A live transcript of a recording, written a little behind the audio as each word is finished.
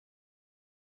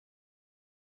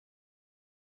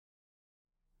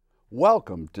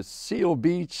Welcome to Seal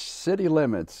Beach City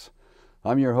Limits.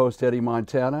 I'm your host, Eddie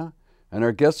Montana, and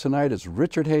our guest tonight is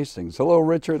Richard Hastings. Hello,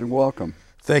 Richard, and welcome.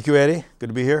 Thank you, Eddie. Good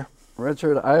to be here.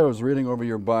 Richard, I was reading over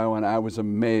your bio, and I was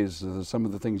amazed at some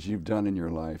of the things you've done in your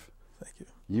life. Thank you.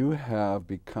 You have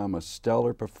become a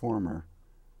stellar performer,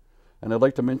 and I'd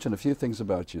like to mention a few things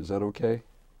about you. Is that okay?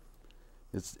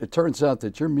 It turns out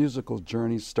that your musical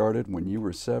journey started when you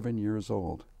were 7 years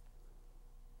old.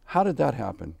 How did that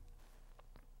happen?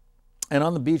 And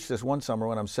on the beach this one summer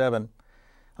when I'm 7,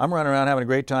 I'm running around having a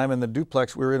great time in the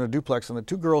duplex. We were in a duplex, and the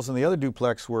two girls in the other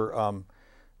duplex were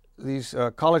these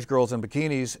college girls in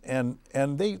bikinis,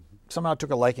 and they somehow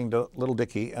took a liking to Little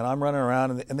Dicky, and I'm running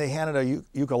around, and they handed a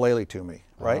ukulele to me,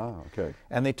 right? Ah, okay.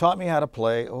 And they taught me how to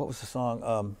play, what was the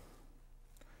song?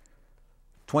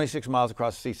 26 Miles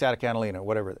Across the Sea, Santa Catalina,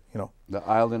 whatever, you know. The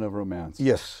Island of Romance.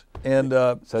 Yes. And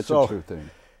Such a true thing.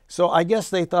 So I guess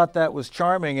they thought that was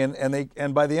charming,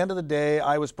 and by the end of the day,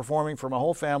 I was performing for my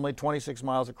whole family, 26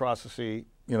 miles across the sea,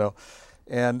 you know.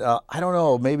 And I don't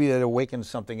know, maybe it awakened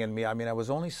something in me. I mean, I was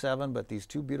only 7, but these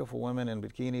two beautiful women in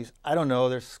bikinis, I don't know,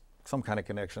 there's some kind of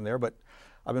connection there, but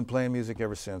I've been playing music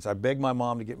ever since. I begged my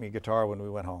mom to get me a guitar when we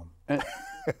went home.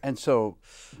 And so,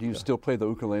 do you still play the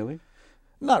ukulele?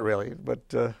 Not really,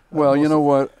 but... well, you know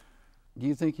what? Do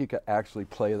you think you could actually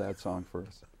play that song for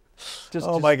us?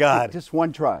 My God. Just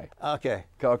one try. Okay.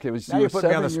 Okay. Now you're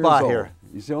putting me on the spot here.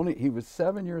 He was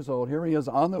 7 years old. Here he is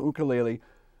on the ukulele.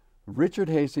 Richard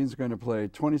Hastings is going to play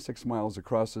 26 Miles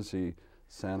Across the Sea,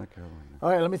 Santa Carolina. All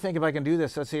right, let me think if I can do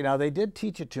this. Let's see. Now, they did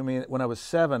teach it to me when I was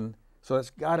 7, so it's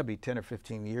got to be 10 or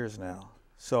 15 years now.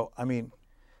 So, I mean,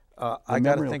 I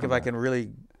got to think if I can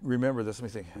really remember this.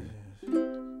 Let me think.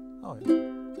 Oh, yeah.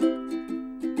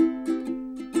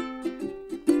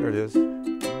 There it is.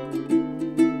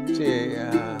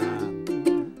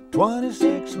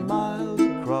 26 miles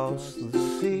across the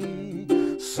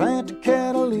sea, Santa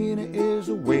Catalina is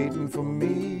a-waiting for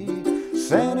me.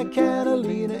 Santa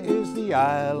Catalina is the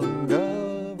island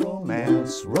of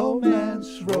romance.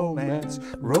 Romance, romance,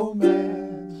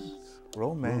 romance,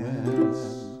 romance.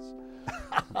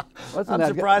 I'm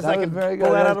surprised I can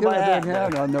pull that out of my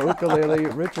hat. On the ukulele,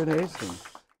 Richard Hastings.